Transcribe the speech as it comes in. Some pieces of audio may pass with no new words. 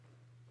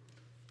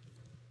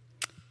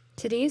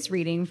Today's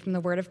reading from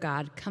the Word of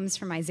God comes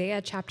from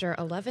Isaiah chapter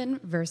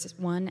 11, verses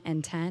 1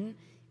 and 10,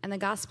 and the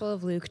Gospel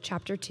of Luke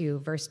chapter 2,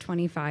 verse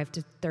 25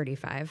 to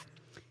 35.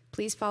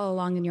 Please follow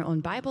along in your own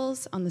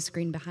Bibles on the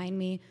screen behind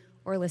me,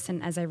 or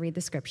listen as I read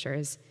the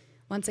scriptures.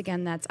 Once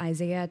again, that's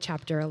Isaiah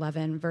chapter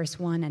 11, verse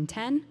 1 and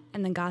 10,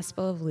 and the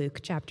Gospel of Luke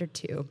chapter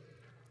 2,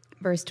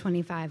 verse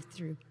 25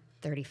 through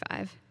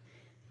 35.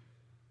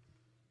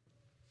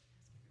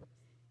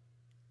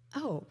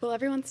 Oh, will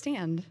everyone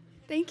stand?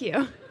 Thank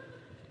you.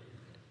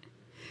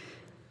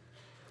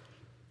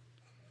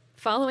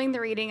 Following the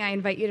reading, I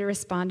invite you to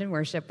respond in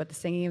worship with the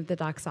singing of the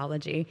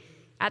doxology.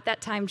 At that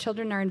time,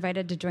 children are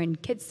invited to join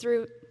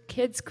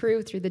kids'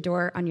 crew through the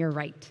door on your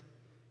right.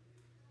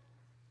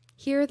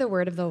 Hear the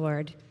word of the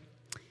Lord.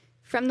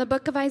 From the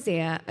book of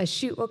Isaiah, a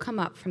shoot will come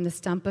up from the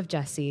stump of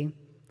Jesse.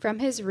 From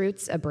his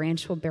roots, a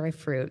branch will bear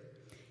fruit.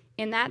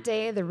 In that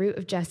day, the root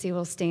of Jesse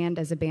will stand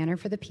as a banner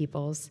for the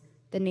peoples.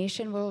 The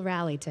nation will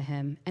rally to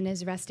him, and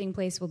his resting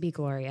place will be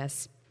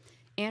glorious.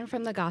 And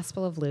from the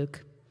Gospel of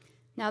Luke.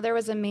 Now there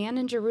was a man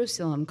in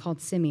Jerusalem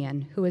called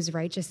Simeon, who was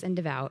righteous and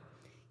devout.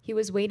 He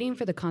was waiting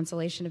for the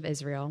consolation of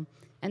Israel,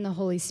 and the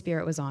Holy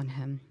Spirit was on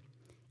him.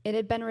 It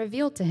had been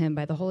revealed to him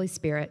by the Holy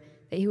Spirit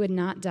that he would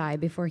not die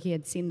before he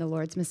had seen the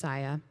Lord's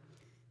Messiah.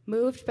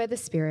 Moved by the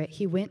Spirit,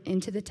 he went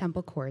into the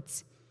temple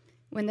courts.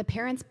 When the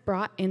parents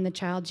brought in the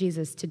child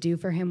Jesus to do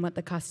for him what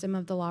the custom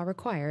of the law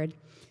required,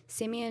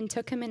 Simeon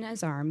took him in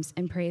his arms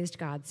and praised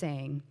God,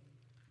 saying,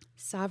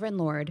 "Sovereign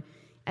Lord,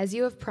 as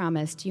you have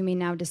promised, you may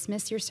now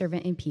dismiss your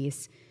servant in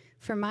peace,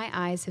 for my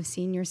eyes have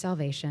seen your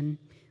salvation,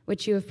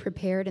 which you have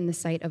prepared in the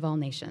sight of all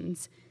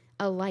nations,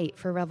 a light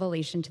for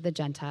revelation to the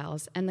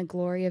Gentiles and the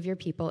glory of your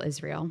people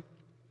Israel."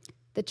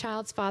 The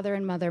child's father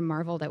and mother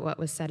marveled at what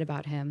was said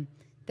about him.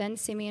 Then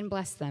Simeon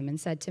blessed them and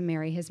said to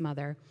Mary, his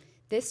mother,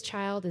 "This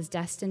child is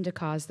destined to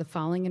cause the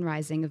falling and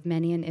rising of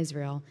many in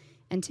Israel,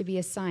 and to be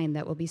a sign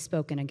that will be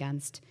spoken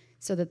against,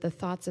 so that the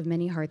thoughts of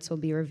many hearts will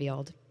be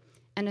revealed.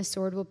 And a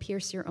sword will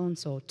pierce your own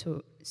soul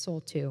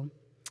too.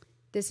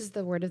 This is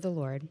the word of the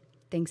Lord.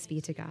 Thanks be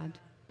to God.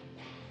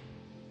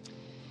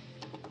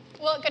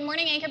 Well, good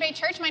morning, Anchor Bay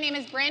Church. My name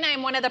is Bryn. I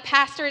am one of the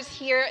pastors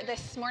here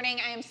this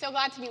morning. I am so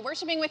glad to be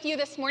worshiping with you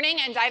this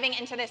morning and diving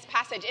into this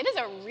passage. It is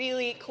a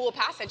really cool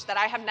passage that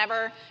I have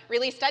never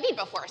really studied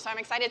before, so I'm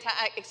excited to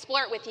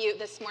explore it with you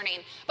this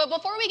morning. But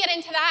before we get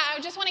into that, I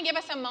just want to give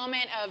us a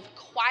moment of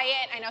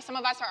quiet. I know some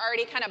of us are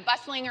already kind of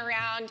bustling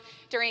around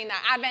during the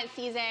Advent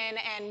season,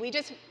 and we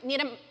just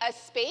need a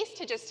space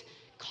to just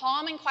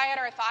calm and quiet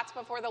our thoughts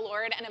before the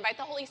Lord and invite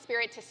the Holy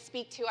Spirit to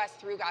speak to us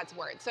through God's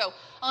word. So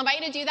I'll invite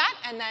you to do that,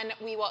 and then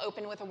we will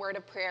open with a word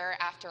of prayer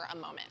after a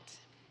moment.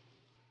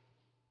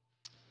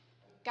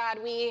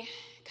 God, we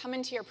come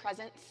into your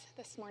presence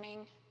this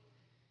morning,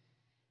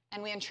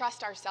 and we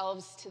entrust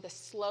ourselves to the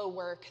slow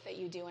work that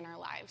you do in our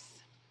lives.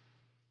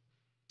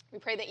 We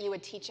pray that you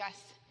would teach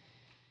us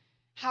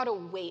how to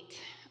wait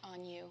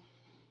on you,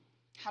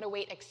 how to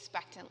wait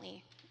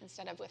expectantly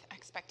instead of with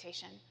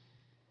expectation.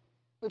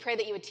 We pray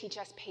that you would teach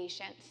us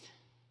patience,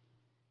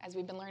 as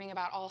we've been learning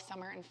about all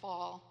summer and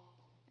fall,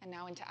 and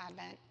now into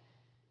Advent.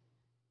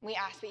 We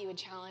ask that you would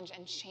challenge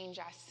and change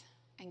us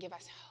and give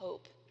us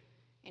hope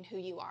in who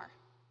you are.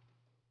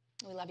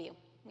 We love you.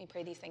 We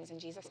pray these things in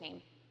Jesus'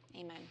 name.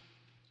 Amen.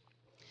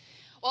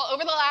 Well,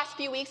 over the last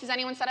few weeks, has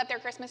anyone set up their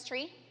Christmas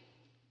tree?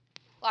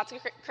 Lots of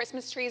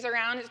Christmas trees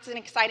around. It's an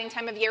exciting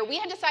time of year. We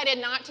had decided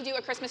not to do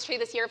a Christmas tree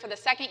this year for the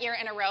second year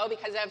in a row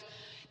because of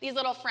these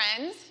little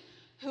friends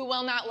who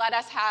will not let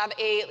us have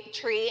a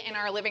tree in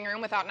our living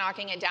room without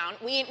knocking it down.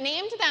 We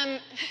named them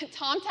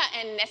Tomta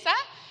and Nissa,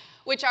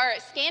 which are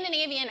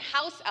Scandinavian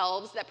house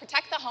elves that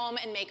protect the home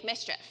and make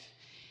mischief.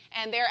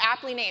 And they're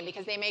aptly named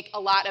because they make a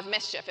lot of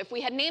mischief. If we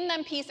had named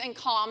them Peace and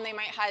Calm, they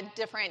might have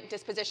different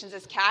dispositions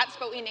as cats,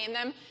 but we named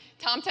them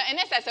Tomta and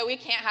Nissa, so we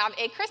can't have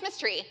a Christmas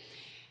tree.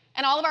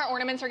 And all of our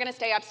ornaments are going to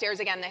stay upstairs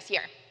again this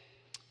year.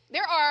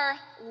 There are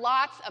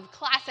lots of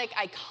classic,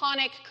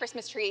 iconic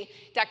Christmas tree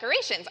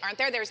decorations, aren't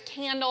there? There's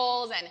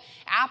candles and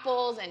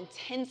apples and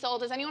tinsel.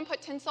 Does anyone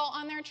put tinsel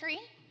on their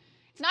tree?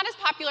 It's not as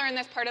popular in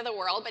this part of the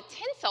world, but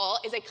tinsel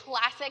is a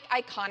classic,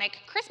 iconic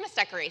Christmas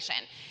decoration.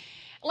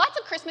 Lots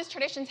of Christmas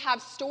traditions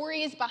have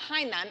stories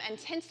behind them, and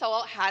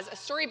tinsel has a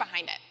story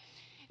behind it.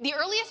 The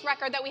earliest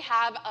record that we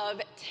have of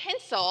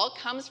tinsel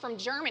comes from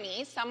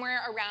Germany,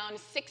 somewhere around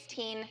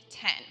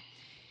 1610.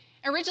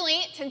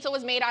 Originally, tinsel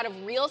was made out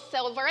of real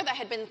silver that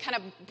had been kind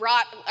of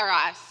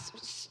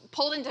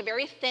pulled into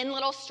very thin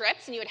little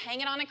strips, and you would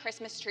hang it on a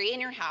Christmas tree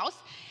in your house,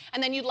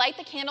 and then you'd light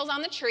the candles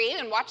on the tree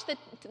and watch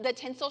the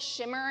tinsel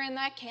shimmer in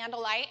the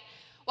candlelight,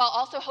 while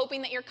also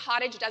hoping that your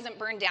cottage doesn't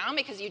burn down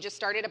because you just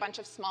started a bunch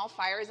of small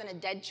fires in a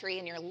dead tree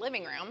in your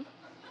living room.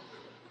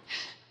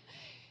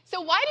 So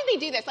why did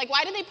they do this?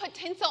 Why did they put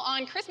tinsel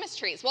on Christmas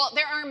trees? Well,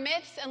 there are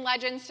myths and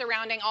legends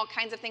surrounding all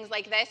kinds of things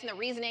like this and the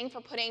reasoning for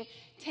putting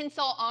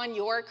tinsel on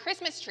your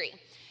Christmas tree.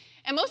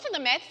 And most of the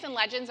myths and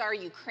legends are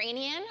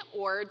Ukrainian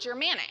or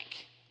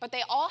Germanic, but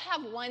they all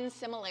have one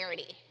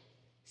similarity: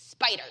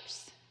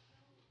 spiders.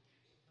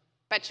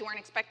 Bet you weren't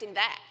expecting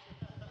that.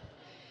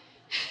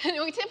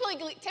 We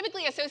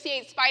typically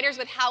associate spiders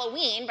with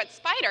Halloween, but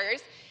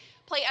spiders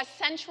play a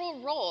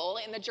central role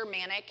in the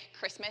Germanic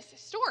Christmas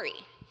story.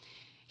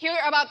 Hear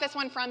about this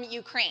one from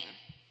Ukraine.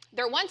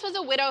 There once was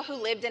a widow who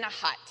lived in a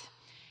hut.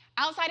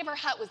 Outside of her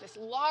hut was this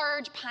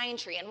large pine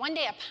tree, and one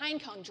day a pine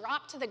cone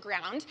dropped to the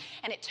ground,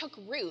 and it took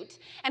root,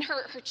 and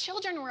her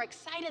children were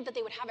excited that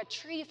they would have a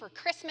tree for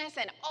Christmas,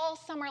 and all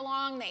summer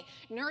long they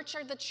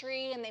nurtured the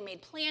tree, and they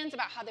made plans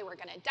about how they were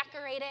going to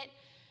decorate it.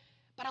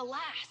 But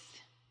alas,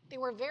 they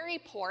were very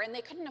poor, and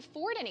they couldn't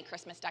afford any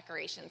Christmas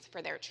decorations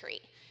for their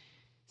tree.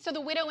 So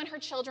the widow and her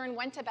children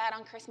went to bed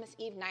on Christmas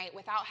Eve night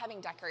without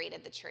having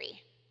decorated the tree.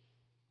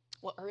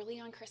 Well, early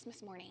on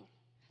Christmas morning,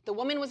 the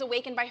woman was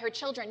awakened by her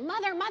children.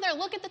 Mother, mother,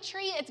 look at the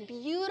tree, it's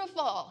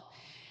beautiful.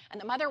 And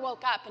the mother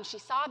woke up and she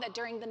saw that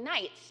during the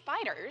night,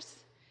 spiders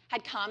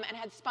had come and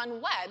had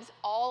spun webs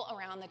all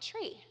around the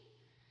tree.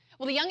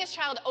 Well, the youngest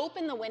child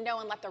opened the window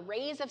and let the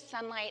rays of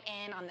sunlight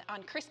in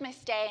on Christmas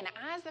Day, and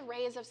as the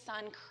rays of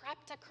sun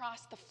crept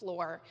across the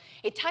floor,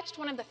 it touched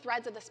one of the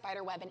threads of the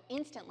spider web, and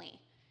instantly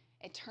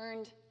it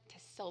turned to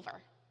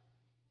silver.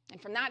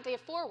 And from that day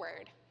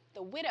forward,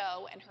 the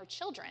widow and her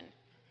children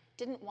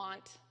didn't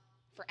want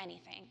for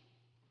anything.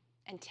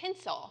 And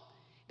tinsel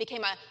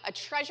became a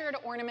treasured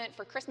ornament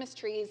for Christmas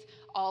trees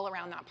all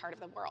around that part of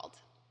the world.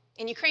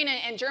 In Ukraine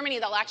and Germany,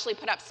 they'll actually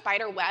put up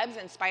spider webs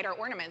and spider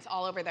ornaments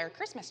all over their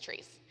Christmas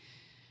trees.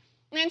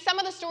 And in some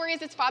of the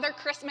stories, it's Father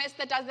Christmas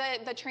that does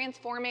the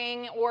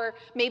transforming, or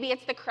maybe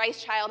it's the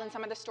Christ child in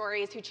some of the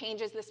stories who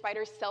changes the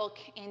spider silk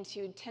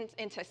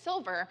into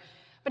silver.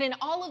 But in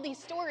all of these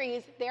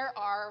stories, there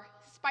are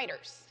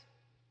spiders,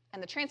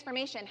 and the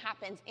transformation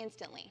happens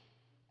instantly,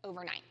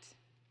 overnight.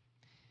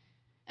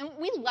 And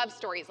we love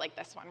stories like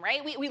this one,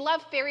 right? We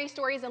love fairy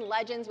stories and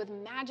legends with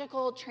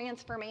magical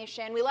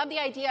transformation. We love the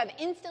idea of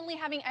instantly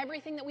having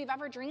everything that we've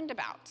ever dreamed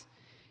about.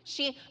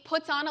 She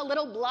puts on a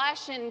little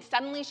blush and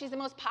suddenly she's the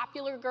most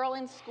popular girl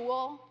in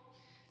school.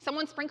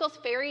 Someone sprinkles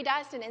fairy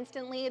dust and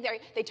instantly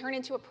they turn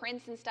into a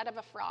prince instead of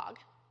a frog.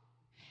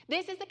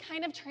 This is the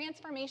kind of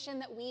transformation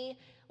that we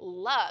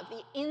love,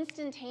 the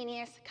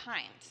instantaneous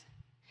kind.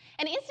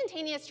 And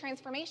instantaneous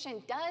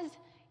transformation does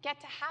get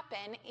to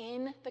happen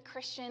in the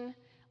Christian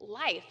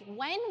life.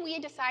 When we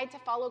decide to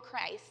follow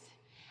Christ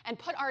and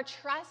put our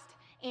trust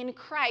in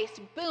Christ,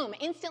 boom,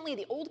 instantly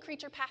the old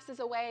creature passes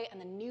away and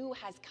the new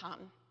has come.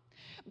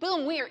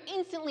 Boom, we are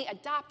instantly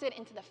adopted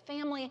into the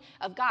family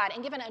of God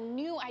and given a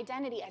new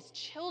identity as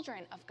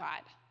children of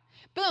God.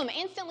 Boom,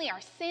 instantly our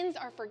sins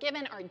are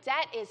forgiven, our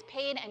debt is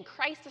paid, and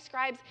Christ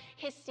describes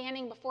his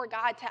standing before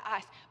God to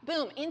us.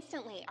 Boom,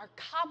 instantly our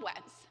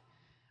cobwebs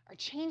are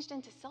changed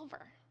into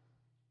silver.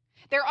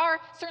 There are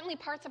certainly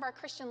parts of our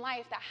Christian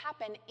life that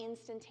happen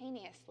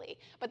instantaneously,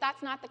 but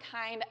that's not the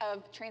kind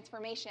of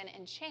transformation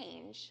and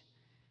change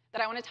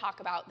that I want to talk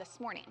about this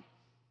morning.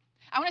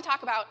 I want to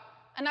talk about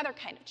another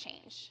kind of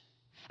change,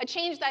 a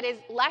change that is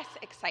less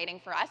exciting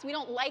for us. We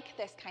don't like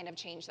this kind of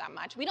change that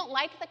much. We don't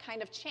like the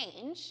kind of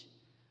change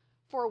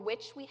for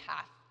which we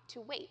have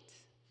to wait,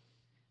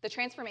 the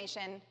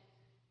transformation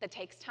that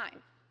takes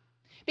time.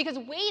 Because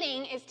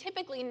waiting is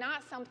typically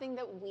not something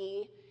that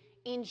we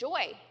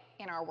enjoy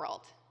in our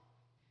world.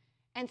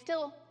 And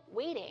still,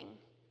 waiting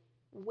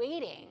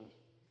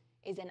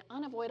is an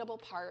unavoidable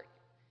part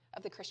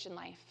of the Christian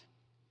life.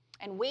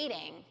 And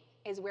waiting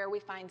is where we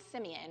find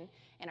Simeon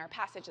in our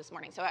passage this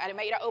morning. So I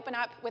invite you to open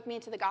up with me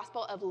to the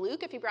Gospel of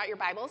Luke, if you brought your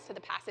Bibles, to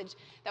the passage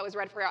that was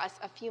read for us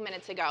a few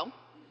minutes ago.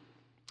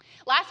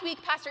 Last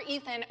week, Pastor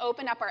Ethan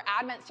opened up our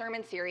Advent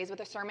sermon series with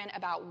a sermon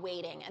about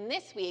waiting. And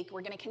this week,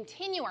 we're going to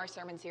continue our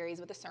sermon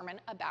series with a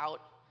sermon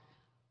about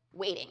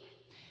waiting.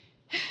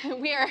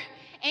 We are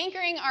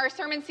anchoring our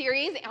sermon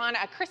series on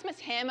a Christmas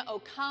hymn, O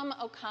Come,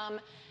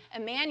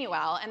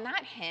 Emmanuel. And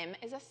that hymn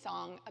is a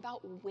song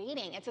about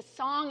waiting. It's a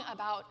song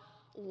about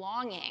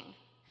longing.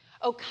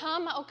 O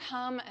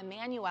come,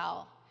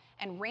 Emmanuel,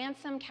 and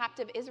ransom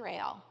captive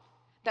Israel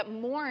that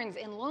mourns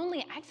in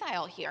lonely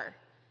exile here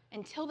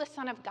until the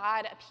Son of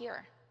God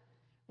appear.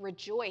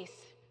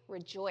 Rejoice,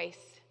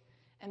 rejoice.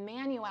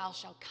 Emmanuel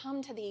shall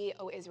come to thee,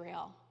 O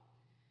Israel.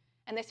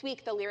 And this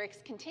week the lyrics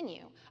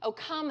continue. O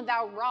come,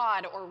 thou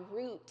rod or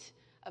root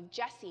of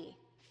Jesse,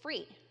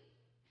 free.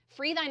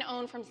 Free thine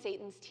own from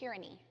Satan's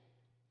tyranny.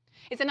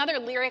 It's another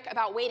lyric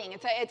about waiting.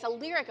 It's a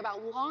lyric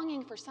about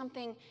longing for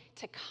something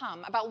to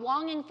come, about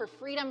longing for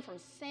freedom from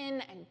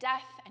sin and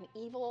death and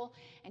evil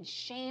and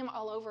shame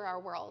all over our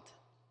world.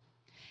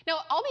 Now,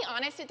 I'll be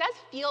honest, it does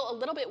feel a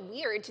little bit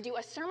weird to do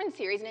a sermon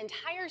series, an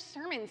entire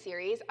sermon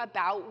series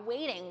about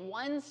waiting,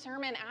 one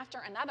sermon after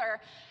another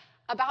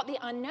about the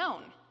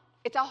unknown.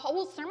 It's a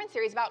whole sermon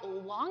series about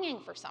longing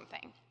for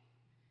something.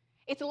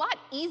 It's a lot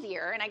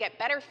easier, and I get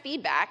better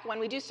feedback when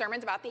we do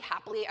sermons about the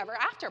happily ever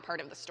after part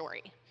of the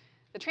story,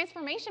 the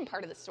transformation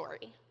part of the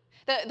story,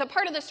 the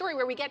part of the story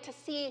where we get to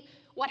see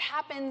what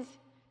happens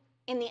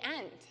in the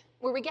end,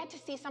 where we get to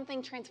see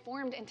something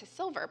transformed into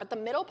silver. But the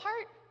middle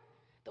part,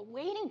 the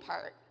waiting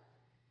part,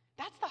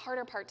 that's the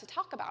harder part to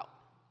talk about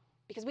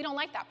because we don't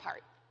like that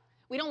part.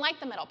 We don't like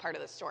the middle part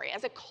of the story.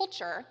 As a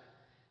culture,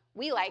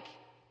 we like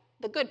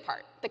the good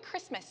part, the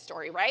Christmas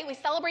story, right? We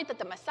celebrate that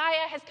the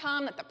Messiah has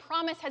come, that the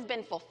promise has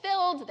been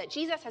fulfilled, that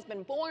Jesus has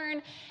been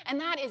born, and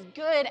that is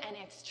good and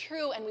it's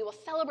true, and we will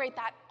celebrate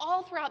that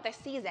all throughout this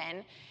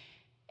season,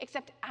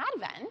 except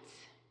Advent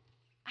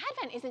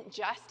isn't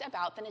just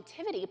about the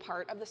nativity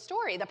part of the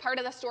story, the part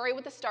of the story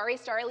with the starry,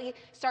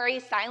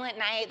 silent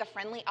night, the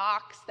friendly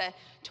ox, the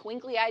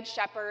twinkly-eyed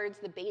shepherds,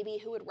 the baby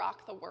who would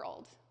rock the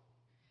world.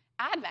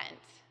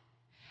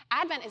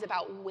 Advent is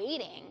about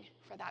waiting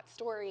for that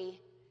story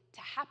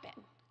to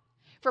happen,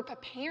 for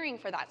preparing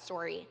for that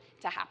story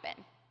to happen.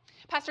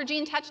 Pastor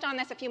Jean touched on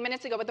this a few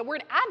minutes ago, but the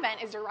word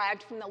Advent is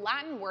derived from the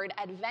Latin word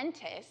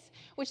adventus,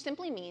 which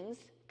simply means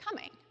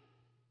coming.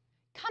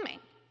 Coming.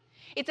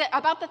 It's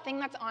about the thing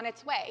that's on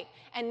its way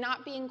and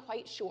not being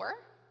quite sure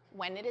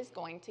when it is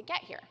going to get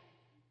here.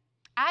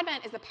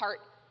 Advent is the part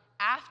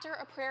after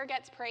a prayer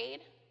gets prayed,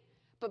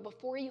 but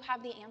before you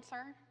have the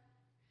answer.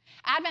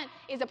 Advent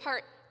is a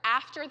part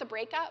after the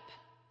breakup,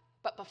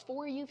 but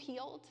before you've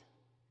healed.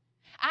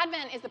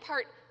 Advent is the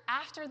part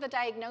after the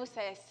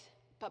diagnosis,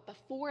 but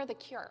before the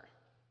cure.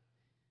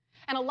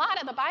 And a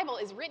lot of the Bible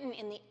is written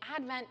in the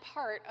Advent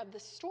part of the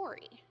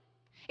story.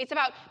 It's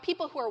about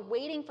people who are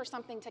waiting for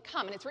something to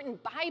come, and it's written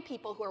by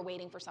people who are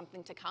waiting for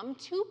something to come,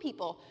 to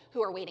people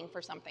who are waiting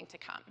for something to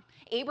come.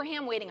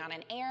 Abraham waiting on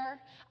an heir,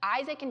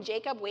 Isaac and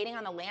Jacob waiting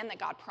on the land that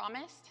God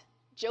promised,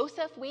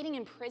 Joseph waiting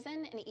in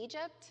prison in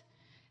Egypt,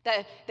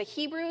 the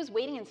Hebrews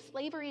waiting in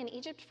slavery in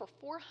Egypt for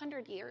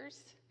 400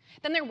 years.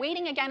 Then they're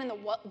waiting again in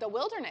the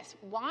wilderness,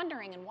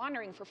 wandering and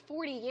wandering for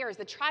 40 years,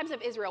 the tribes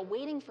of Israel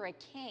waiting for a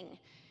king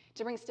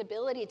to bring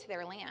stability to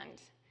their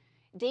land.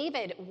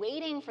 David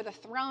waiting for the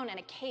throne in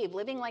a cave,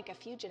 living like a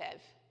fugitive.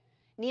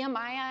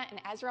 Nehemiah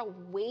and Ezra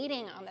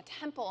waiting on the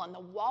temple and the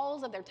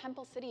walls of their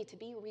temple city to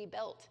be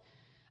rebuilt.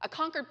 A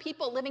conquered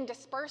people living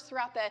dispersed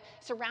throughout the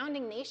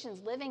surrounding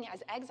nations, living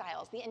as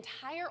exiles. The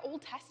entire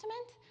Old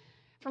Testament,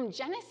 from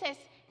Genesis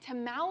to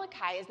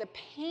Malachi, is the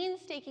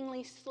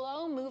painstakingly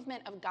slow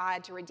movement of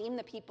God to redeem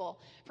the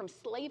people from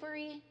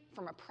slavery,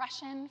 from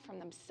oppression, from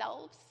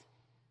themselves.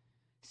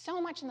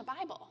 So much in the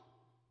Bible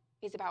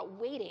is about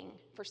waiting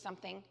for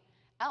something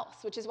else,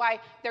 which is why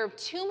there are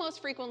two most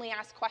frequently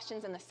asked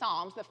questions in the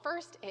Psalms. The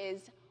first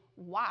is,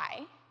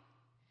 why?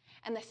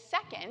 And the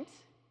second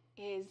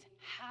is,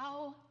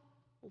 how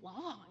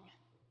long?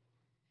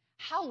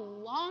 How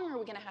long are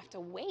we going to have to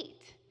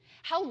wait?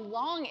 How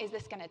long is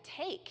this going to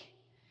take?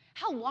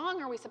 How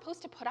long are we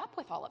supposed to put up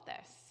with all of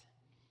this?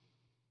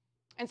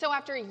 And so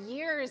after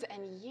years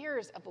and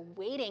years of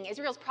waiting,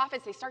 Israel's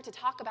prophets, they start to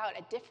talk about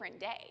a different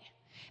day.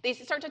 They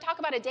start to talk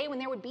about a day when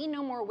there would be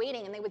no more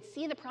waiting and they would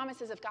see the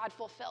promises of God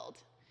fulfilled.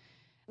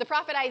 The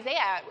prophet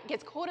Isaiah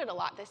gets quoted a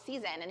lot this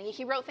season, and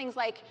he wrote things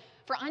like,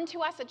 "For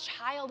unto us a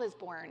child is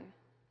born,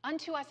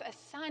 unto us a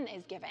son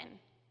is given.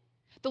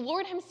 The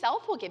Lord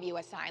himself will give you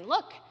a sign.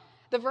 Look,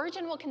 the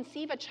virgin will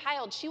conceive a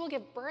child, she will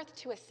give birth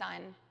to a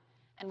son,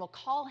 and will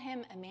call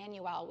him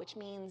Emmanuel," which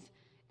means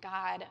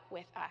God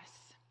with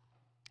us.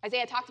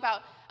 Isaiah talked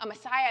about a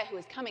Messiah who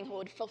is coming, who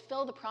would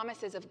fulfill the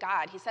promises of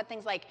God. He said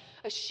things like,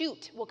 "A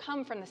shoot will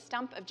come from the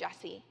stump of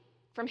Jesse.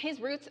 From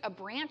his roots a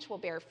branch will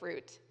bear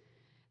fruit.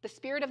 The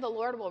Spirit of the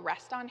Lord will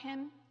rest on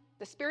him,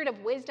 the Spirit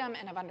of wisdom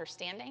and of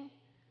understanding,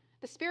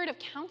 the Spirit of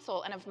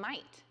counsel and of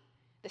might,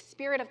 the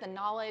Spirit of the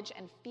knowledge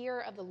and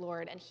fear of the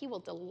Lord, and he will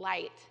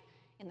delight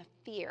in the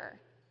fear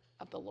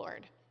of the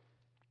Lord."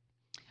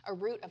 A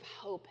root of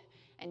hope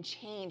and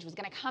change was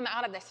going to come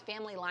out of this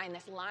family line,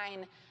 this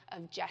line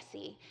of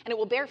Jesse, and it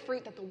will bear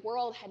fruit that the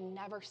world had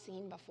never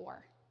seen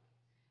before.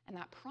 And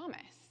that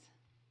promise,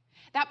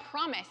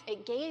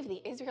 it gave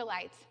the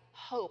Israelites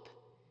hope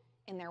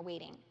in their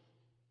waiting.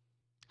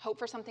 Hope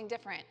for something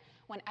different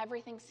when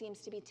everything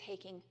seems to be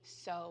taking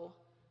so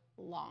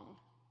long.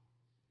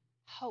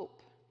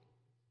 Hope.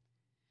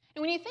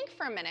 And when you think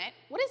for a minute,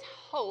 what does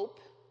hope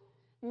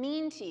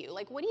mean to you?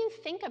 Like, what do you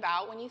think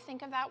about when you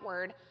think of that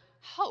word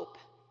hope?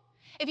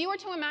 If you were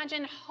to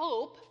imagine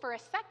hope for a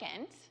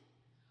second,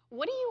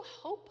 what do you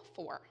hope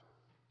for?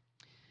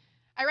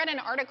 I read an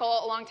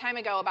article a long time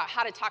ago about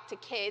how to talk to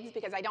kids,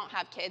 because I don't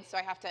have kids, so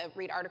I have to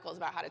read articles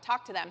about how to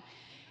talk to them.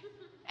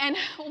 And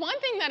one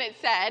thing that it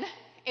said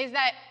is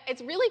that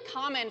it's really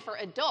common for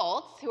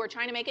adults who are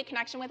trying to make a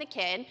connection with a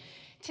kid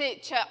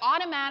to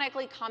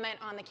automatically comment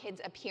on the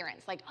kid's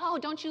appearance. Like, "Oh,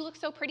 don't you look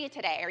so pretty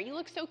today?" Or, "You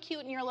look so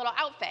cute in your little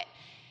outfit."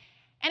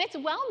 And it's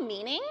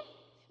well-meaning,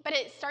 but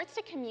it starts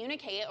to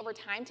communicate over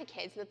time to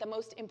kids that the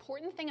most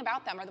important thing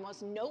about them, or the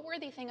most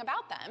noteworthy thing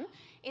about them,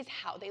 is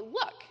how they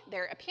look,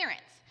 their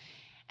appearance.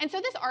 And so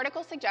this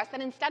article suggests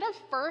that instead of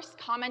first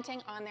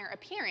commenting on their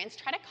appearance,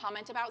 try to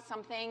comment about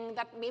something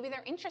that maybe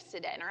they're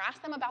interested in, or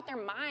ask them about their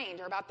mind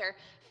or about their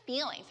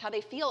feelings, how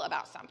they feel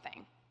about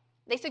something.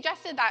 They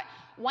suggested that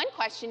one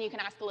question you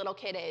can ask a little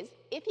kid is,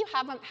 if you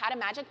had a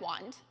magic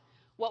wand,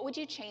 what would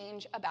you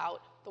change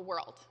about the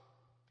world?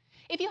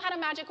 If you had a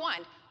magic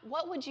wand,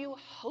 what would you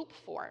hope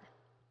for?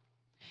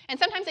 And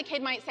sometimes a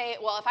kid might say,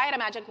 "Well, if I had a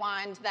magic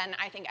wand, then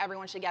I think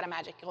everyone should get a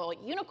magical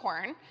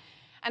unicorn."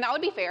 And that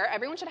would be fair.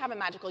 Everyone should have a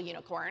magical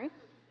unicorn.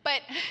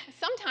 But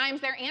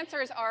sometimes their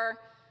answers are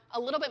a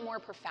little bit more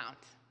profound.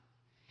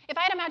 If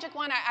I had a magic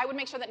wand, I would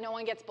make sure that no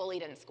one gets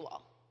bullied in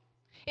school.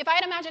 If I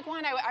had a magic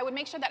wand, I would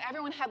make sure that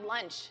everyone had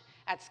lunch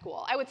at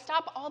school. I would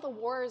stop all the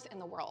wars in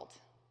the world.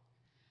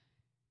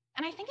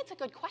 And I think it's a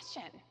good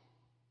question.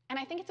 And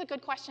I think it's a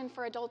good question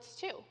for adults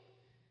too.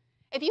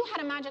 If you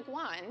had a magic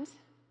wand,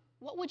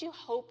 what would you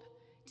hope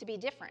to be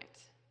different?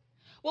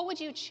 What would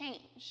you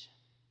change?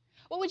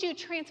 What would you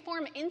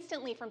transform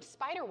instantly from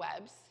spider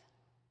webs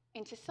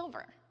into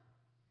silver?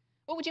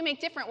 What would you make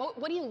different?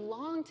 What do you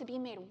long to be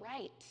made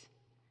right?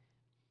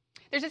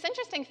 There's this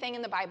interesting thing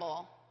in the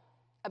Bible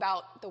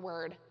about the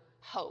word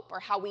hope, or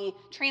how we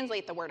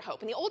translate the word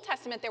hope. In the Old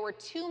Testament, there were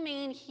two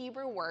main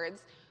Hebrew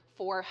words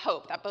for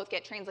hope that both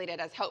get translated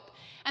as hope.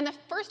 And the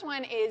first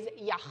one is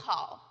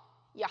yachal,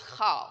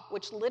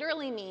 which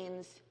literally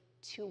means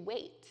to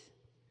wait.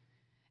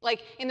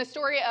 Like in the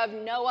story of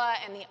Noah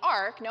and the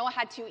ark, Noah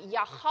had to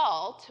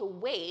yachal, to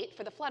wait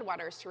for the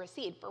floodwaters to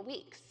recede for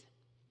weeks.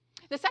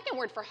 The second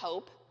word for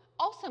hope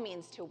also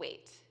means to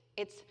wait.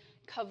 It's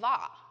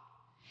kavah.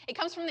 It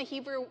comes from the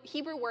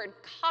Hebrew word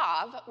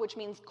kav, which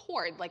means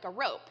cord, like a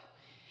rope.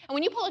 And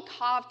when you pull a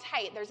kav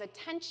tight, there's a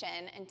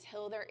tension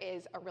until there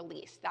is a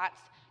release.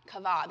 That's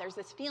kavah. There's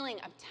this feeling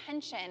of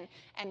tension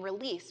and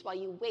release while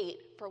you wait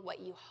for what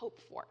you hope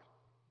for.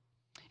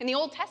 In the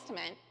Old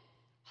Testament,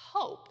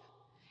 hope,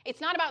 it's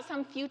not about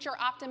some future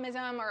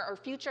optimism or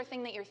future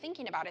thing that you're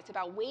thinking about. It's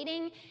about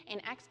waiting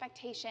in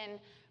expectation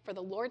for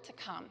the Lord to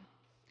come.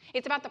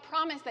 It's about the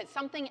promise that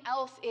something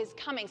else is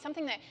coming,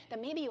 something that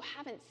maybe you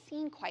haven't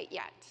seen quite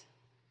yet.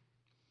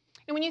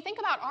 And when you think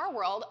about our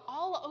world,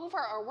 all over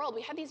our world,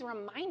 we have these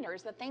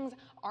reminders that things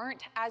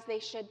aren't as they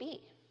should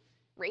be.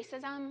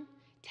 Racism,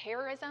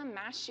 terrorism,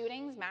 mass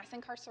shootings, mass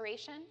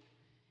incarceration,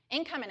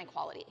 income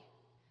inequality,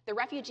 the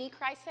refugee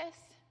crisis,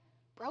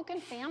 broken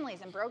families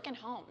and broken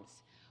homes.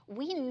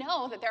 We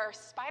know that there are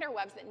spider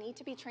webs that need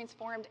to be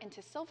transformed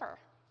into silver.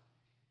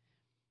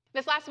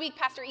 This last week,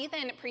 Pastor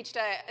Ethan preached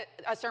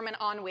a sermon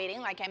on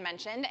waiting, like I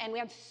mentioned, and we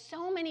had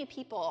so many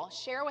people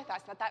share with us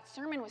that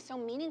sermon was so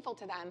meaningful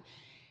to them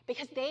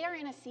because they are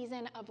in a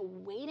season of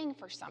waiting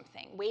for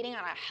something, waiting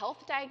on a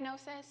health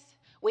diagnosis,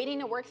 waiting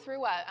to work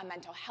through a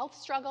mental health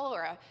struggle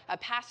or a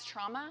past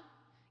trauma,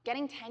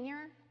 getting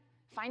tenure,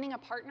 finding a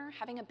partner,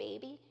 having a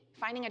baby,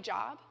 finding a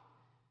job.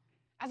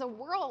 As a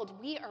world,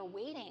 we are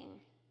waiting.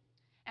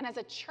 And as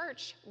a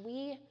church,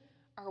 we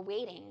are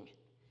waiting.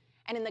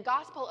 And in the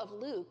Gospel of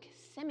Luke,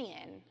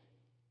 Simeon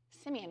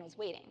was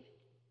waiting.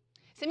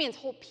 Simeon's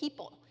whole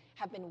people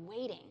have been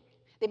waiting.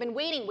 They've been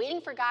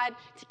waiting for God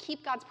to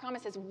keep God's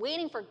promises,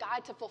 waiting for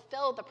God to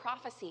fulfill the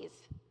prophecies.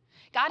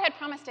 God had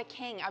promised a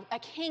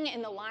king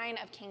in the line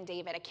of King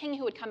David, a king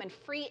who would come and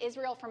free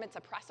Israel from its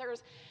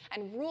oppressors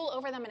and rule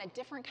over them in a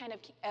different kind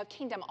of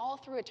kingdom all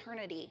through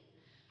eternity.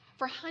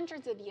 For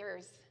hundreds of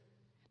years,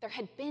 there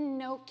had been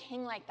no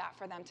king like that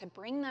for them to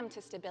bring them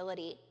to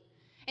stability.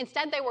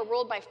 Instead, they were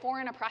ruled by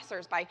foreign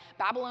oppressors, by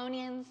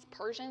Babylonians,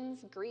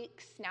 Persians,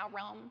 Greeks, now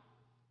Rome.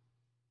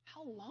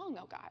 How long,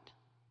 oh God?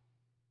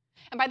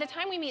 And by the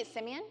time we meet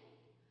Simeon,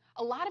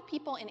 a lot of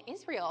people in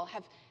Israel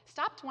have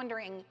stopped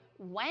wondering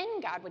when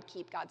God would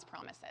keep God's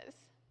promises,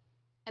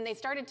 and they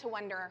started to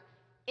wonder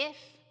if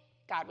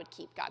God would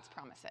keep God's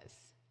promises.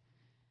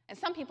 And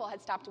some people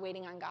had stopped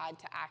waiting on God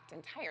to act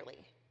entirely,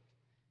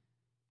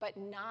 but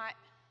not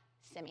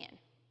Simeon.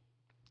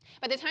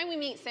 By the time we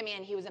meet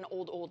Simeon, he was an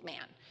old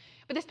man.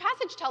 But this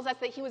passage tells us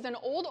that he was an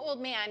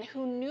old man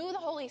who knew the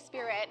Holy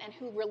Spirit and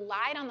who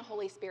relied on the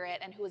Holy Spirit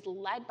and who was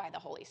led by the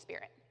Holy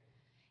Spirit.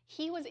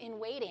 He was in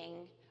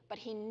waiting, but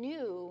he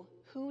knew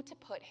who to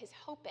put his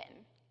hope in,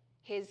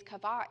 his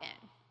kavah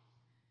in.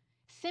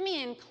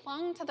 Simeon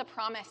clung to the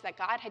promise that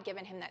God had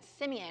given him that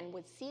Simeon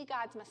would see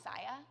God's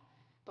Messiah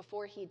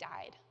before he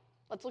died.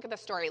 Let's look at the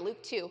story,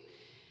 Luke 2.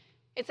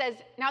 It says,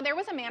 "Now there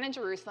was a man in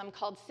Jerusalem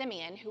called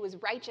Simeon who was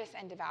righteous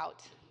and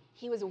devout.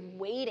 He was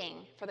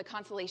waiting for the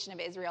consolation of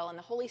Israel, and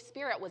the Holy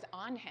Spirit was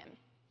on him."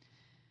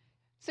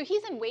 So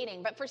he's in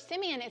waiting, but for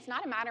Simeon, it's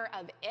not a matter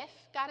of if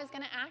God is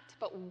going to act,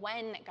 but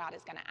when God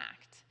is going to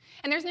act.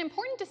 And there's an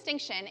important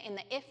distinction in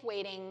the if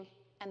waiting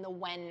and the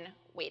when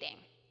waiting.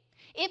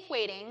 If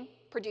waiting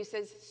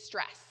produces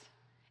stress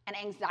and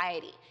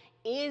anxiety.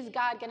 Is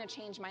God going to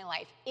change my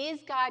life?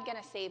 Is God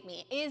going to save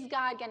me? Is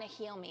God going to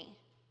heal me?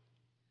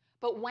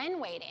 But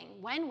when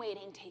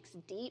waiting takes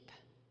deep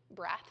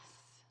breaths,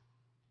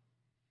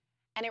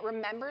 and it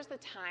remembers the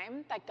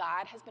time that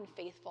God has been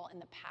faithful in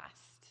the past.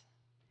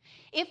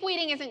 If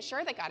waiting isn't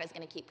sure that God is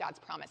going to keep God's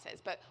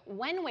promises, but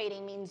when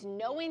waiting means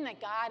knowing that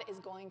God is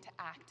going to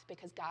act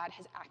because God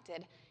has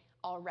acted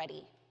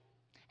already,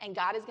 and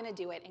God is going to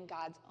do it in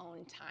God's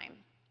own time.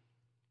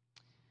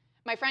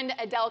 My friend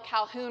Adele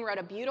Calhoun wrote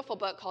a beautiful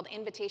book called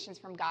Invitations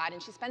from God,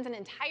 and she spends an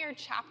entire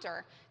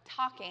chapter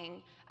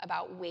talking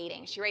about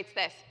waiting. She writes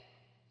this: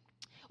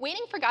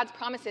 "Waiting for God's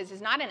promises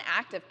is not an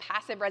act of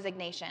passive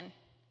resignation.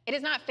 It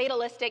is not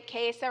fatalistic,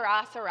 que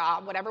sera, sera,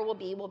 whatever will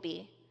be, will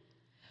be.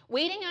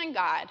 Waiting on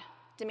God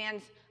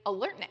demands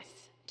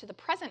alertness to the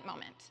present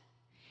moment.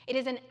 It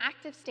is an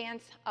active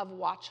stance of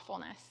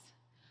watchfulness,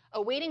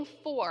 a waiting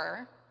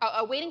for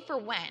waiting for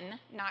when,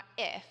 not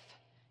if,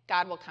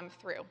 God will come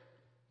through.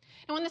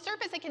 And on the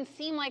surface, it can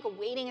seem like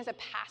waiting is a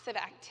passive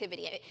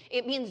activity.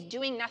 It means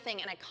doing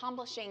nothing and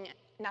accomplishing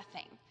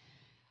nothing.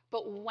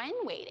 But when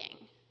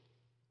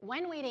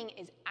waiting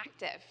is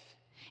active.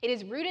 It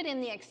is rooted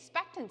in the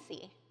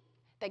expectancy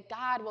that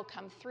God will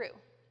come through.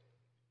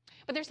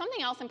 But there's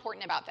something else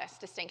important about this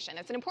distinction.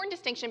 It's an important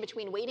distinction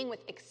between waiting with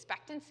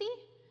expectancy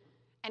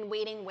and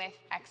waiting with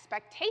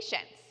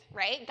expectations,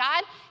 right?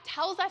 God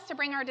tells us to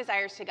bring our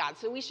desires to God,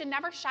 so we should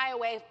never shy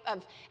away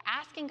of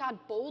asking God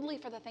boldly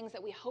for the things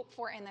that we hope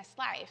for in this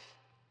life.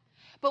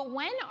 But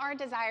when our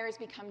desires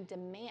become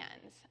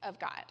demands of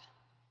God,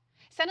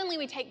 suddenly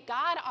we take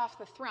God off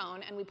the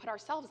throne and we put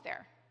ourselves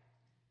there.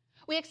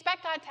 We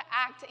expect God to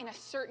act in a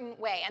certain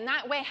way, and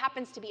that way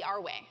happens to be our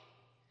way.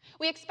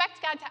 We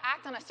expect God to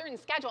act on a certain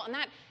schedule, and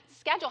that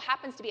schedule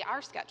happens to be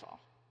our schedule.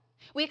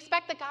 We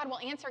expect that God will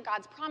answer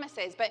God's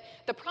promises, but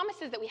the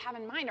promises that we have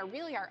in mind are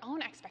really our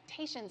own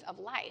expectations of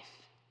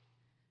life.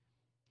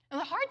 And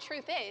the hard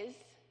truth is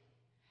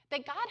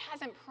that God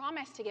hasn't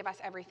promised to give us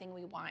everything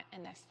we want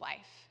in this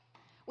life.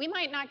 We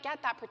might not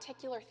get that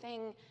particular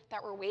thing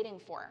that we're waiting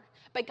for,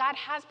 but God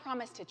has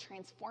promised to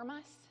transform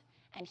us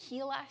and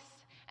heal us,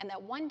 and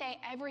that one day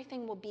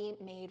everything will be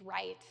made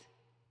right.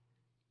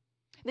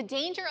 The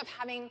danger of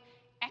having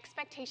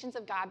expectations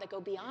of God that go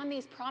beyond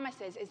these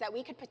promises is that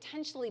we could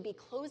potentially be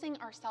closing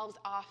ourselves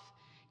off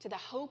to the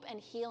hope and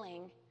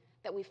healing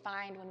that we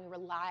find when we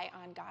rely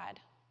on God.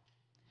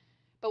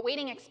 But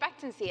waiting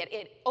expectantly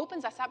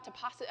opens us up to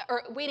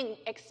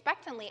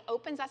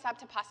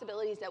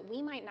possibilities that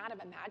we might not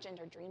have imagined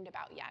or dreamed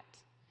about yet.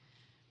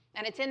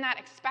 And it's in that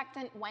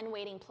expectant when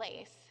waiting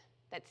place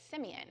that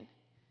Simeon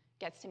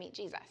gets to meet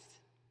Jesus.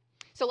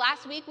 So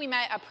last week we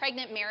met a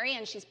pregnant Mary,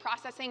 and she's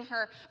processing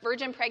her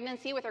virgin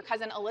pregnancy with her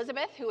cousin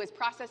Elizabeth, who is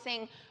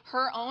processing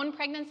her own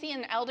pregnancy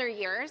in elder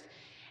years.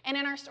 And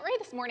in our story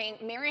this morning,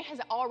 Mary has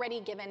already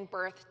given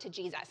birth to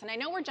Jesus. And I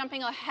know we're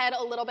jumping ahead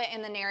a little bit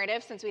in the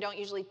narrative since we don't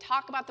usually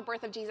talk about the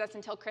birth of Jesus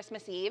until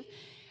Christmas Eve.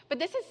 But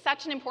this is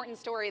such an important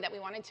story that we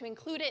wanted to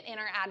include it in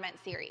our Advent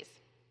series.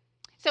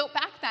 So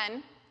back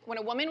then, when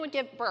a woman would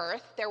give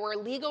birth, there were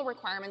legal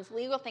requirements,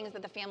 legal things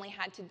that the family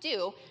had to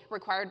do,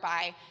 required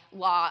by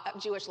law,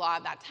 Jewish law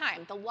of that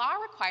time. The law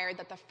required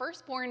that the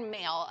firstborn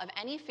male of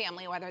any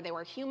family, whether they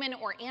were human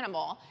or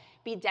animal,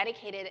 be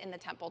dedicated in the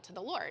temple to the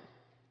Lord.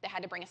 They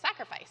had to bring a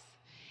sacrifice.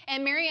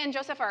 And Mary and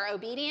Joseph are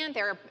obedient.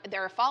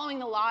 They're following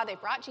the law. They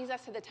brought Jesus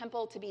to the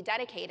temple to be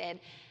dedicated.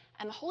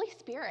 And the Holy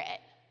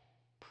Spirit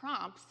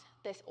prompts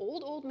this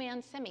old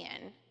man,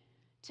 Simeon,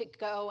 to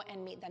go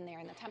and meet them there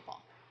in the temple.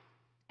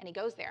 And he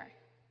goes there.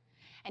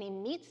 And he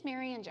meets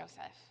Mary and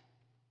Joseph,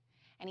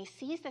 and he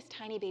sees this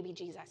tiny baby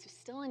Jesus who's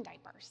still in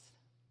diapers.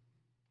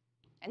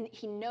 And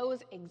he knows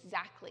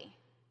exactly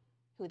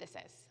who this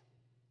is.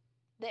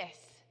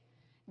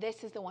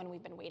 This is the one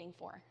we've been waiting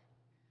for.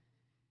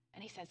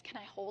 And he says, "Can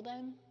I hold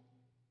him?"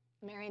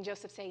 Mary and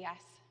Joseph say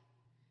yes.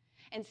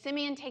 And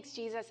Simeon takes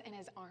Jesus in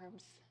his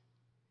arms.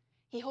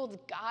 He holds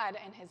God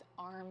in his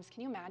arms.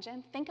 Can you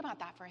imagine? Think about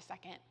that for a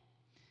second.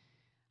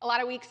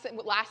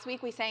 Last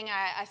week we sang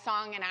a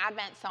song, an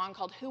Advent song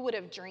called "Who Would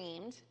Have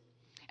Dreamed?"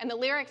 And the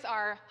lyrics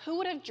are, "Who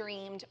would have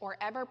dreamed or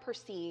ever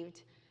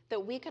perceived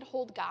that we could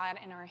hold God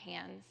in our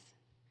hands?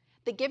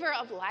 The giver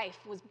of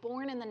life was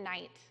born in the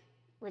night,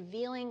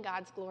 revealing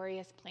God's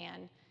glorious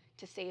plan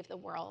to save the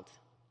world."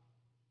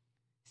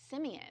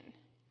 Simeon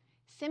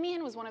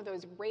was one of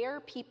those rare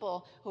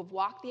people who have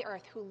walked the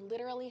earth who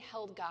literally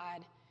held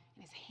God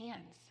in his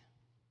hands.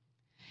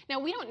 Now,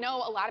 we don't know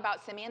a lot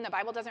about Simeon. The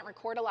Bible doesn't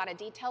record a lot of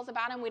details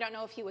about him. We don't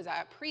know if he was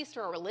a priest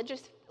or a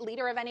religious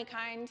leader of any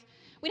kind.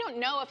 We don't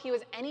know if he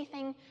was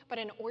anything but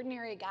an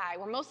ordinary guy.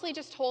 We're mostly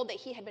just told that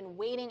he had been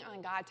waiting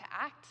on God to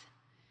act,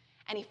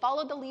 and he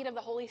followed the lead of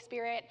the Holy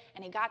Spirit,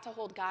 and he got to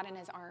hold God in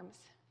his arms.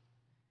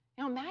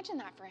 Now, imagine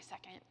that for a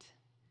second.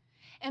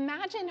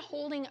 Imagine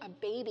holding a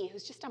baby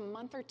who's just a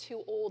month or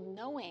two old,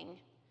 knowing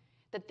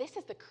that this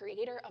is the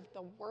creator of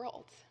the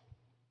world.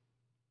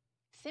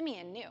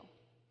 Simeon knew.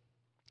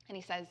 And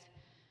he says,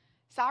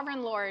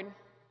 "Sovereign Lord,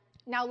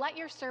 now let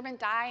your servant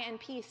die in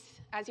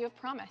peace, as you have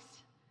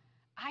promised.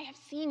 I have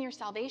seen your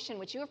salvation,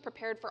 which you have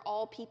prepared for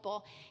all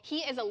people.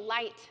 He is a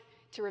light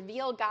to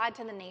reveal God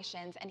to the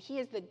nations, and he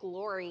is the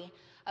glory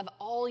of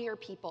all your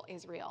people,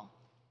 Israel."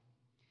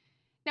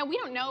 Now, we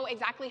don't know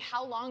exactly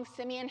how long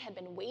Simeon had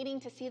been waiting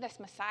to see this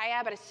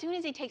Messiah, but as soon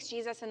as he takes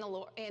Jesus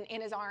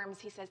in his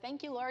arms, he says,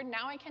 "Thank you, Lord,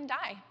 now I can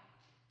die."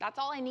 That's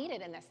all I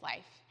needed in this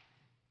life,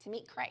 to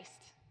meet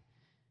Christ.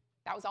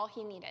 That was all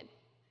he needed.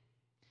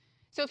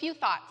 So a few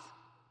thoughts.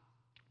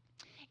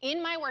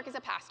 In my work as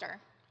a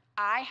pastor,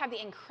 I have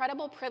the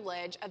incredible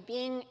privilege of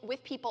being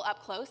with people up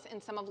close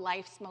in some of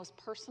life's most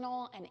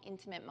personal and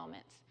intimate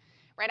moments,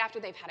 right after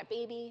they've had a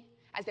baby,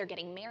 as they're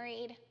getting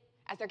married,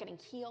 as they're getting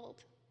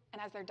healed,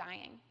 and as they're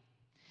dying.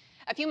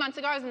 A few months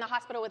ago, I was in the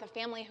hospital with a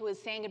family who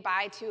was saying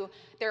goodbye to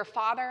their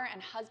father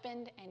and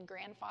husband and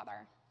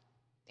grandfather.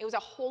 It was a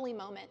holy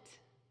moment.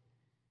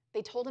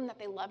 They told him that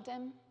they loved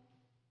him.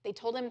 They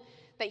told him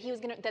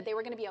that they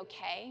were going to be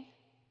okay,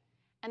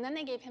 and then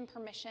they gave him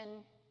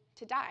permission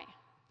to die.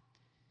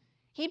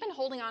 He'd been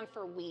holding on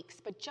for weeks,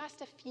 but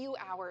just a few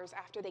hours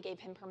after they gave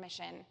him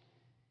permission,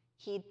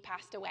 he'd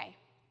passed away.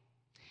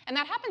 And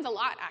that happens a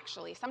lot,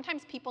 actually.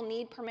 Sometimes people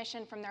need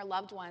permission from their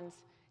loved ones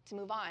to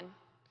move on.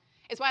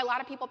 It's why a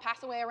lot of people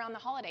pass away around the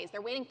holidays.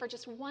 They're waiting for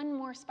just one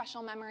more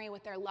special memory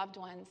with their loved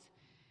ones.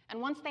 And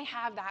once they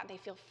have that, they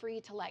feel free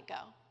to let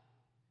go.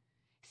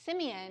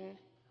 Simeon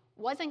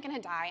wasn't going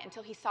to die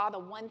until he saw the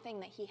one thing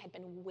that he had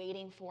been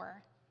waiting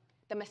for,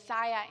 the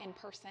Messiah in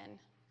person,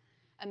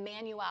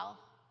 Emmanuel,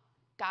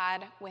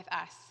 God with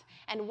us.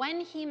 And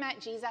when he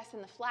met Jesus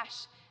in the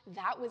flesh,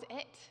 that was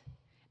it.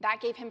 That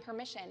gave him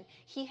permission.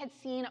 He had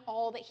seen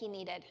all that he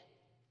needed.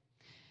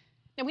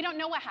 Now, we don't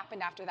know what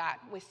happened after that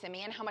with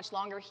Simeon, how much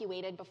longer he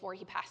waited before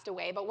he passed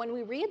away. But when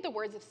we read the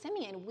words of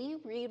Simeon, we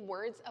read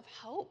words of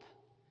hope.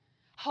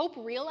 Hope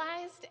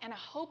realized and a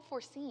hope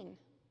foreseen.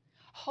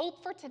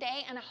 Hope for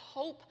today and a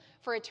hope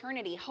for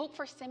eternity. Hope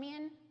for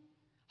Simeon,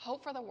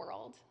 hope for the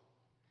world.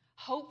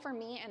 Hope for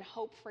me and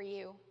hope for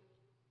you.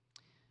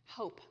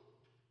 Hope.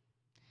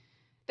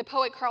 The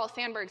poet Carl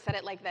Sandburg said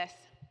it like this: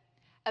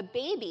 "A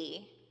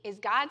baby is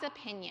God's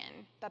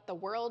opinion that the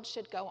world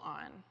should go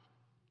on."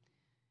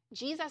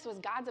 Jesus was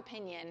God's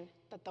opinion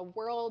that the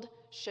world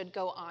should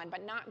go on,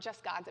 but not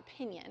just God's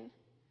opinion,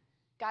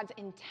 God's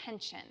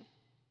intention.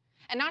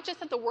 And not just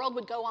that the world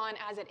would go on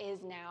as it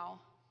is now,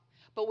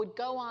 but would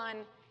go on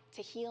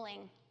to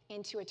healing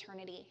into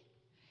eternity.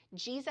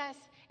 Jesus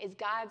is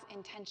God's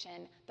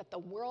intention that the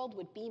world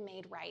would be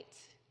made right.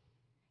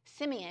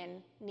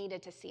 Simeon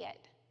needed to see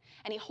it.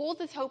 And he holds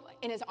his hope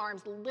in his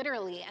arms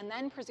literally, and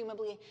then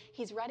presumably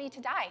he's ready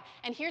to die.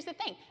 And here's the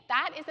thing.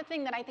 That is the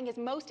thing that I think is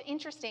most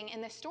interesting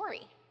in this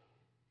story.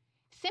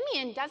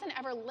 Simeon doesn't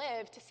ever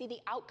live to see the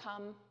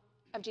outcome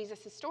of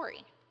Jesus'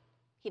 story.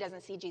 He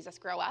doesn't see Jesus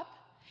grow up.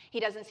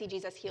 He doesn't see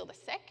Jesus heal the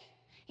sick.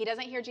 He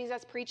doesn't hear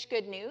Jesus preach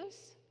good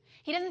news.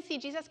 He doesn't see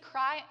Jesus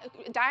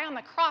die on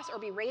the cross or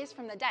be raised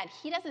from the dead.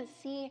 He doesn't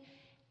see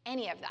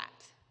any of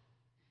that.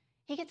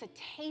 He gets a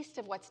taste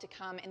of what's to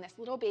come in this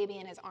little baby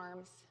in his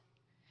arms.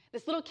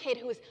 This little kid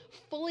who was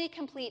fully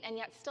complete and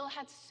yet still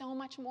had so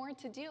much more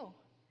to do.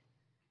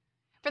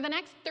 For the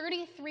next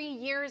 33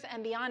 years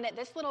and beyond it,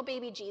 this little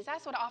baby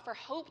Jesus would offer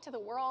hope to the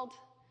world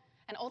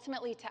and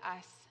ultimately to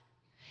us.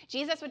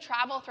 Jesus would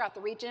travel throughout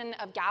the region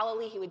of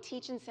Galilee. He would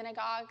teach in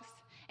synagogues,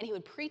 and he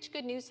would preach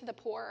good news to the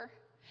poor.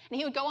 And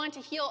he would go on to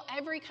heal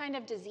every kind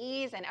of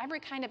disease and every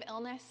kind of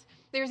illness.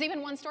 There's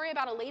even one story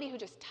about a lady who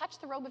just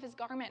touched the robe of his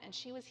garment and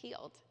she was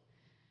healed.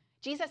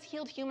 Jesus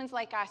healed humans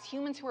like us,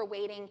 humans who were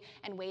waiting,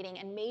 and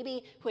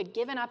maybe who had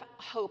given up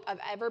hope of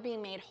ever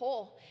being made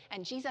whole.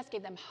 And Jesus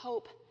gave them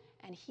hope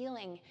and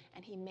healing,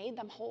 and he made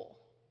them whole.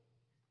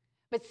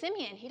 But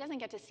Simeon, he doesn't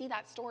get to see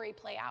that story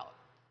play out.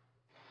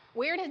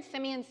 Where did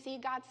Simeon see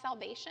God's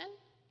salvation?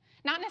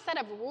 Not in a set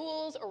of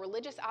rules or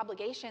religious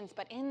obligations,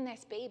 but in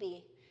this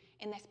baby,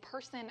 in this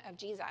person of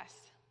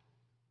Jesus.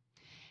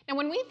 Now,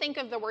 when we think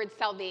of the word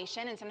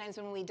salvation, and sometimes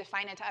when we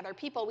define it to other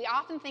people, we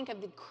often think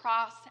of the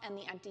cross and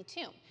the empty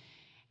tomb.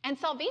 And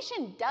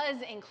salvation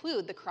does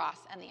include the cross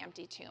and the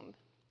empty tomb.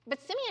 But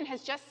Simeon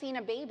has just seen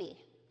a baby.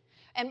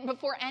 And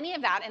before any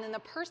of that, and in the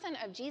person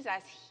of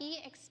Jesus,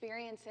 he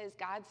experiences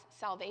God's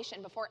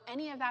salvation before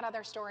any of that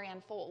other story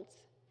unfolds.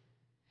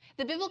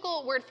 The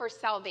biblical word for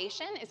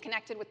salvation is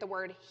connected with the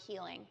word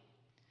healing.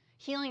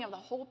 Healing of the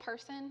whole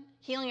person,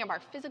 healing of our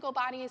physical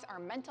bodies, our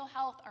mental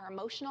health, our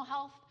emotional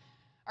health,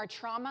 our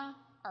trauma,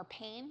 our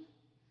pain.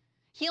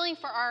 Healing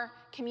for our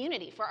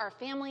community, for our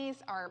families,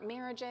 our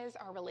marriages,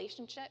 our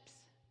relationships.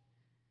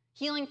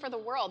 Healing for the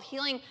world,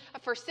 healing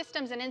for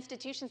systems and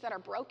institutions that are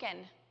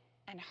broken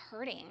and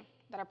hurting,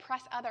 that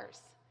oppress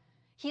others.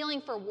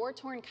 Healing for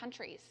war-torn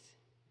countries.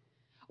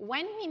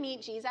 When we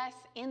meet Jesus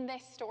in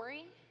this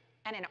story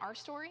and in our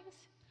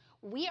stories,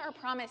 we are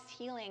promised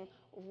healing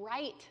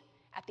right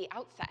at the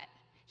outset.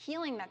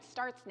 Healing that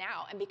starts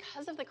now. And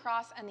because of the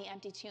cross and the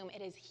empty tomb,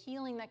 it is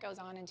healing that goes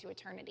on into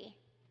eternity.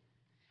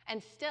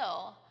 And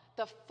still,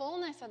 the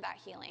fullness of that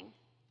healing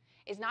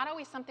is not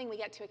always something we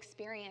get to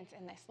experience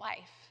in this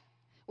life.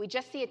 We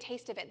just see a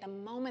taste of it the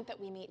moment that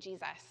we meet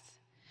Jesus.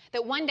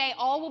 That one day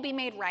all will be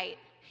made right,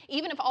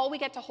 even if all we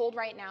get to hold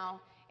right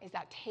now is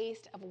that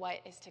taste of what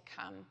is to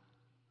come.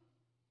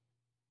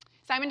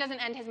 Simon doesn't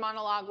end his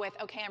monologue with,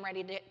 "Okay, I'm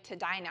ready to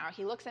die now."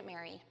 He looks at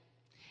Mary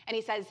and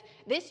he says,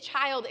 "This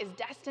child is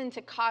destined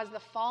to cause the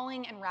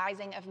falling and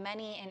rising of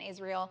many in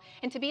Israel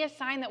and to be a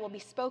sign that will be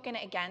spoken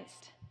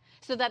against,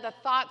 so that the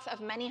thoughts of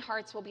many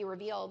hearts will be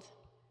revealed.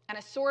 And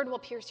a sword will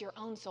pierce your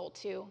own soul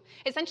too."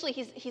 Essentially,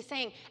 he's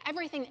saying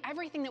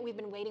everything that we've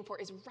been waiting for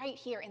is right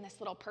here in this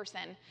little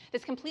person,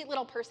 this complete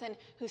little person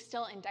who's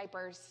still in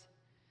diapers.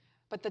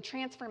 But the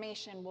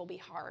transformation will be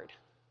hard,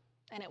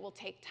 and it will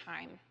take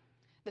time.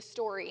 The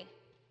story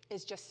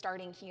is just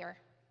starting here.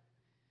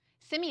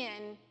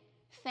 Simeon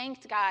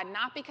thanked God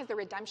not because the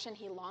redemption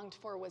he longed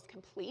for was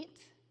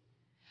complete,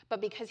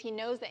 but because he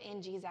knows that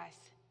in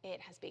Jesus,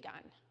 it has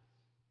begun.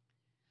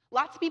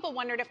 Lots of people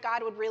wondered if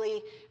God would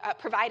really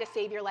provide a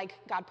savior like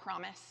God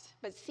promised,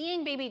 but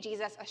seeing baby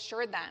Jesus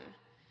assured them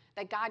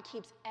that God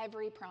keeps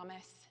every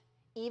promise,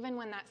 even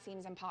when that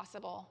seems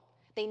impossible.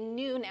 They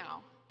knew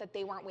now that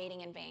they weren't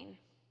waiting in vain.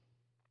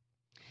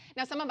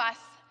 Now, some of us,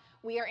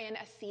 we are in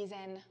a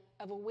season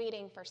of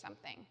waiting for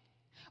something.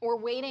 We're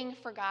waiting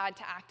for God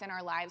to act in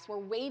our lives. We're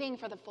waiting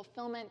for the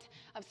fulfillment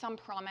of some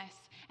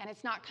promise, and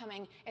it's not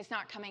coming, it's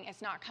not coming,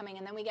 it's not coming,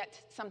 and then we get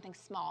something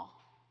small.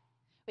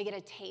 We get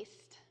a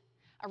taste,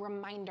 a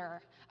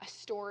reminder, a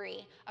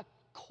story, a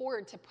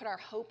cord to put our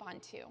hope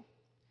onto.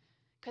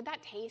 Could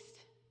that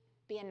taste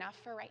be enough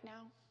for right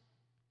now?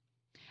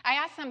 I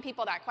asked some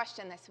people that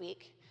question this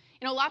week.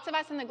 Lots of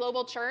us in the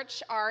global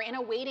church are in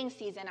a waiting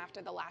season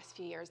after the last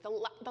few years.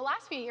 The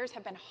last few years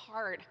have been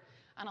hard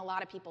on a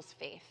lot of people's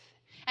faith.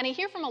 And I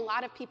hear from a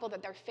lot of people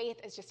that their faith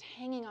is just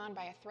hanging on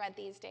by a thread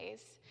these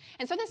days.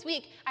 And so this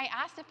week, I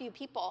asked a few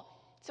people,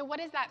 so what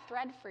is that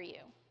thread for you?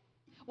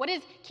 What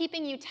is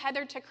keeping you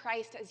tethered to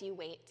Christ as you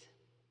wait?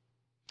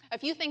 A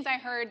few things I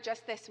heard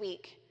just this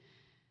week.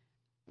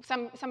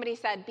 Somebody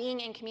said, being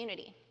in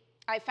community.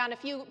 I found a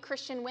few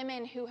Christian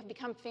women who have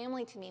become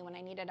family to me when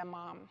I needed a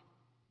mom.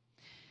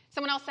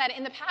 Someone else said,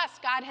 in the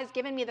past, God has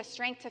given me the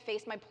strength to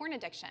face my porn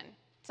addiction.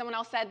 Someone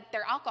else said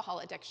their alcohol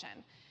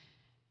addiction.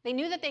 They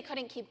knew that they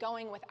couldn't keep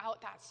going without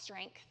that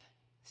strength,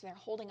 so they're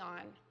holding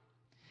on.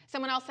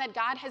 Someone else said,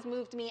 God has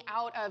moved me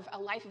out of a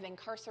life of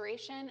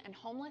incarceration and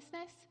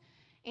homelessness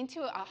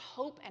into a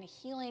hope and a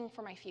healing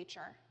for my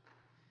future.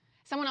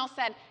 Someone else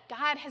said,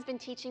 God has been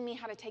teaching me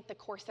how to take the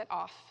corset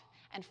off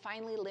and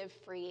finally live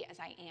free as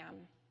I am.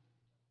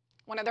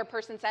 One other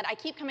person said, I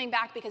keep coming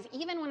back because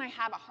even when I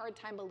have a hard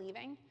time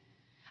believing,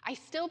 I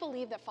still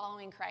believe that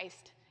following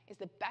Christ is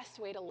the best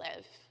way to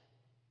live.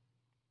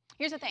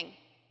 Here's the thing.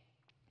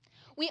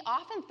 We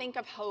often think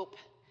of hope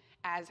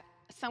as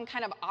some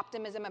kind of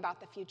optimism about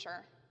the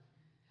future.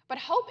 But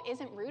hope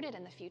isn't rooted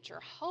in the future.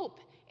 Hope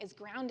is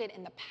grounded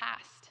in the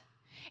past.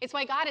 It's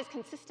why God is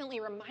consistently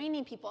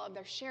reminding people of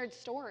their shared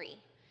story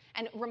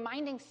and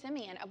reminding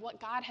Simeon of what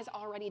God has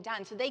already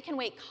done so they can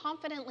wait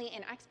confidently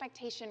in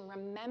expectation,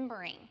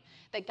 remembering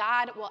that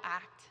God will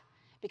act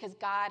because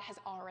God has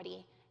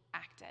already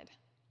acted.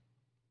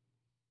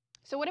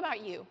 So what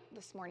about you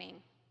this morning?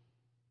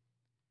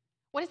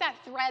 What is that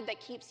thread that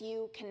keeps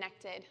you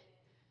connected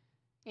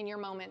in your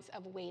moments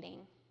of waiting?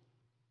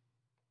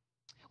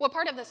 What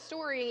part of the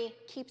story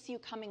keeps you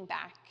coming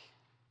back?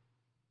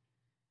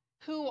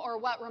 Who or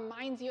what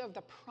reminds you of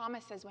the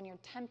promises when you're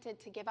tempted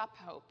to give up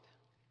hope?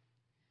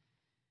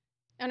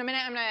 In a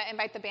minute, I'm going to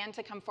invite the band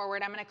to come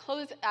forward. I'm going to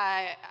close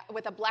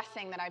with a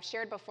blessing that I've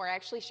shared before. I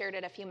actually shared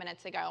it a few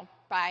minutes ago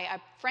by a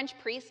French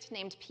priest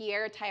named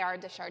Pierre Teilhard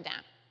de Chardin.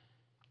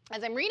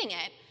 As I'm reading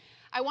it,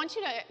 I want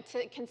you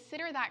to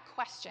consider that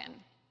question.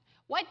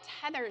 What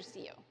tethers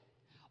you?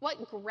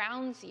 What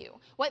grounds you?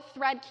 What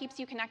thread keeps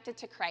you connected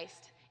to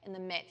Christ in the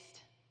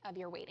midst of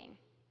your waiting?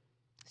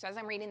 So as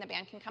I'm reading, the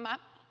band can come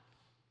up.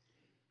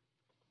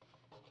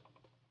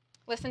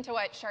 Listen to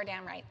what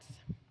Chardin writes.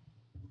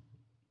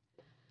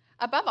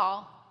 Above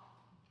all,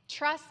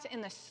 trust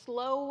in the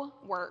slow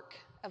work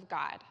of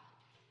God.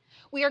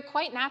 We are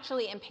quite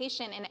naturally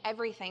impatient in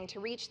everything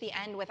to reach the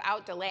end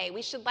without delay.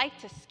 We should like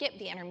to skip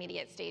the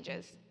intermediate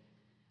stages.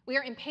 We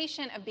are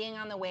impatient of being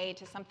on the way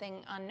to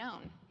something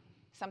unknown,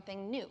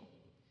 something new.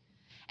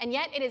 And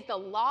yet it is the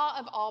law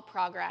of all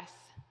progress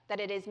that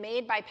it is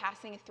made by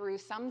passing through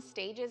some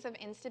stages of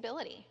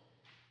instability,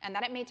 and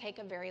that it may take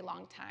a very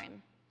long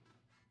time.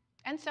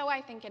 And so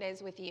I think it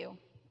is with you.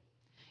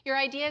 Your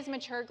ideas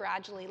mature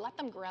gradually. Let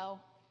them grow.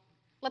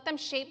 Let them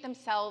shape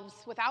themselves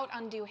without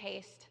undue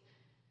haste.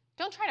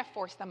 Don't try to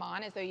force them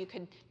on as though you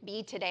could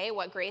be today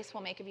what grace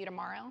will make of you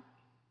tomorrow.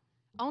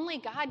 Only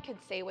God could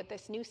say what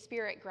this new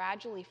spirit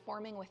gradually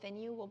forming within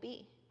you will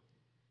be.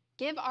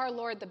 Give our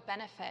Lord the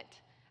benefit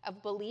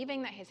of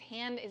believing that his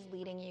hand is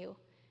leading you,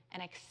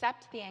 and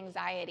accept the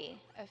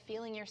anxiety of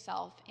feeling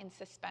yourself in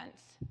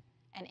suspense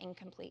and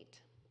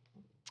incomplete.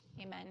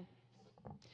 Amen.